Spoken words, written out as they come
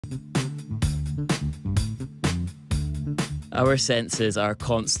Our senses are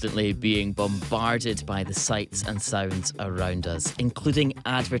constantly being bombarded by the sights and sounds around us, including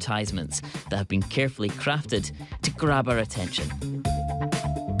advertisements that have been carefully crafted to grab our attention.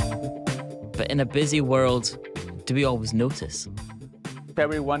 But in a busy world, do we always notice?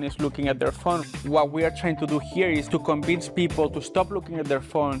 Everyone is looking at their phone. What we are trying to do here is to convince people to stop looking at their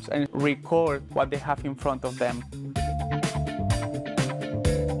phones and record what they have in front of them.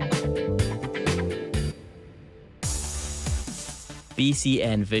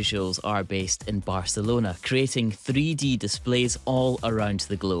 BCN Visuals are based in Barcelona, creating 3D displays all around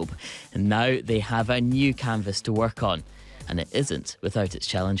the globe. And now they have a new canvas to work on, and it isn't without its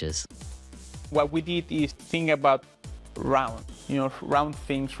challenges. What we did is think about round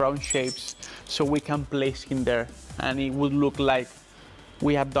things, round shapes, so we can place in there, and it would look like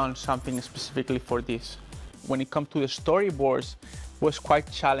we have done something specifically for this. When it comes to the storyboards, it was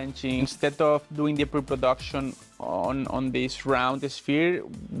quite challenging. Instead of doing the pre-production on this round sphere,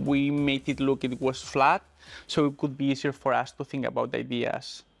 we made it look it was flat, so it could be easier for us to think about the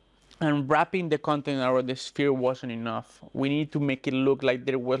ideas. And wrapping the content around the sphere wasn't enough. We need to make it look like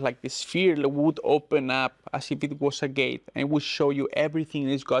there was like the sphere that would open up as if it was a gate and would show you everything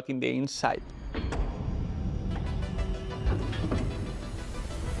it's got in the inside.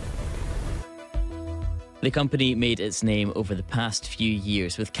 The company made its name over the past few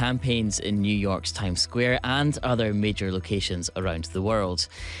years with campaigns in New York's Times Square and other major locations around the world.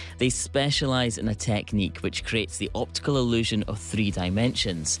 They specialise in a technique which creates the optical illusion of 3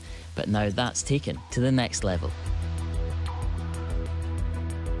 dimensions, but now that's taken to the next level.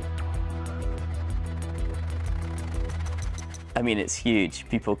 I mean, it's huge.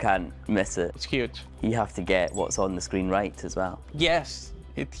 People can't miss it. It's huge. You have to get what's on the screen right as well. Yes,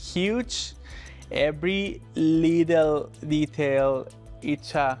 it's huge. Every little detail,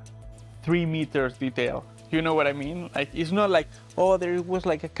 it's a 3 meters detail. You know what I mean? Like, it's not like, oh, there was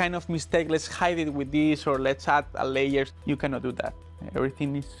like a kind of mistake, let's hide it with this, or let's add a layer. You cannot do that.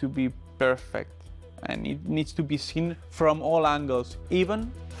 Everything needs to be perfect, and it needs to be seen from all angles,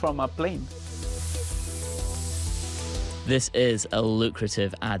 even from a plane. This is a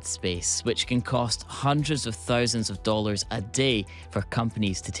lucrative ad space, which can cost hundreds of thousands of dollars a day for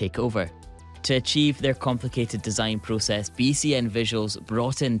companies to take over. To achieve their complicated design process, BCN Visuals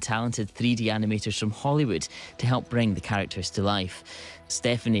brought in talented 3D animators from Hollywood to help bring the characters to life.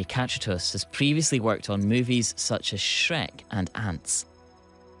 Stephanie Katratos has previously worked on movies such as Shrek and Ants.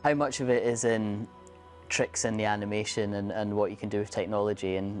 How much of it is in tricks in the animation and what you can do with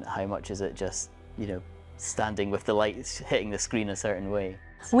technology, and how much is it just, you know, standing with the lights hitting the screen a certain way?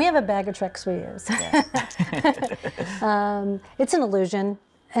 We have a bag of tricks we use. Yeah. It's an illusion.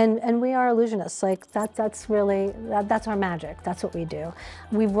 And we are illusionists. Like that's our magic. That's what we do.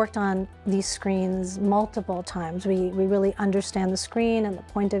 We've worked on these screens multiple times. We really understand the screen and the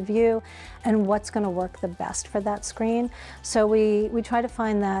point of view and what's going to work the best for that screen. So we try to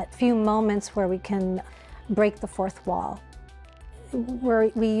find that few moments where we can break the fourth wall.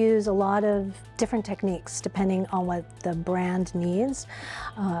 We use a lot of different techniques depending on what the brand needs.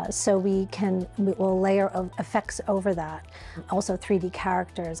 So we'll layer effects over that. Also 3D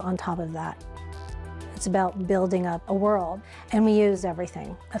characters on top of that. It's about building up a world. And we use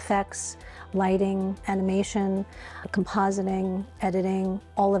everything: effects, lighting, animation, compositing, editing,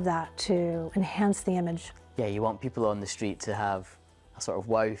 all of that to enhance the image. Yeah, you want people on the street to have a sort of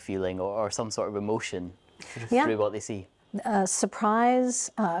wow feeling or some sort of emotion through what they see. Surprise,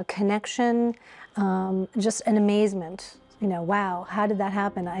 connection, just an amazement. You know, wow, how did that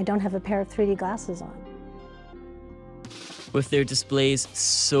happen? I don't have a pair of 3D glasses on. With their displays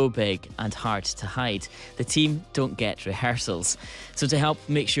so big and hard to hide, the team don't get rehearsals. So to help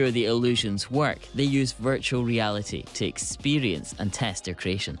make sure the illusions work, they use virtual reality to experience and test their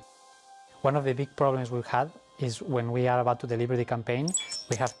creation. One of the big problems we've had is when we are about to deliver the campaign,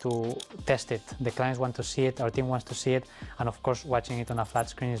 we have to test it. The clients want to see it, our team wants to see it, and of course watching it on a flat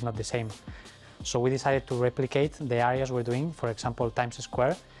screen is not the same. So we decided to replicate the areas we're doing, for example Times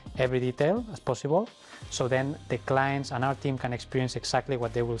Square, every detail as possible, so then the clients and our team can experience exactly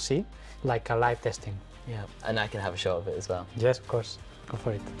what they will see, like a live testing. Yeah, and I can have a shot of it as well. Yes, of course, go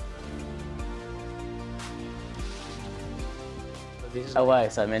for it. Oh wow,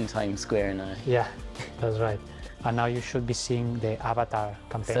 so I'm in Times Square now. Yeah, that's right. And now you should be seeing the Avatar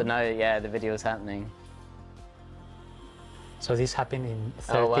campaign. So now, yeah, the video's happening. So this happened in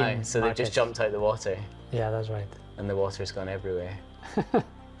 13 Oh wow, so they've just markets. jumped out of the water. Yeah, that's right. And the water's gone everywhere.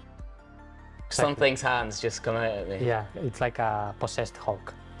 Something's hands just come out at me. Yeah, it's like a possessed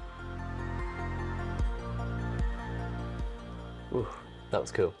Hulk. Ooh. That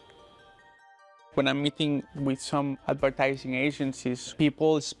was cool. When I'm meeting with some advertising agencies,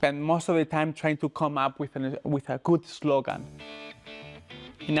 people spend most of the time trying to come up with a good slogan.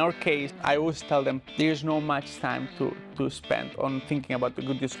 In our case, I always tell them there's not much time to spend on thinking about the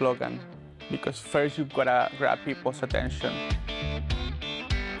good slogan, because first you've got to grab people's attention.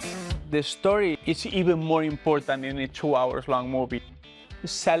 The story is even more important in a 2 hours long movie.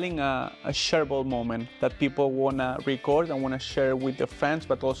 Selling a shareable moment that people want to record and want to share with their friends,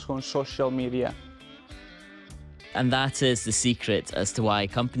 but also on social media. And that is the secret as to why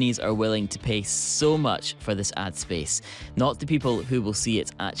companies are willing to pay so much for this ad space. Not the people who will see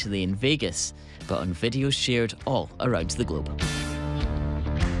it actually in Vegas, but on videos shared all around the globe.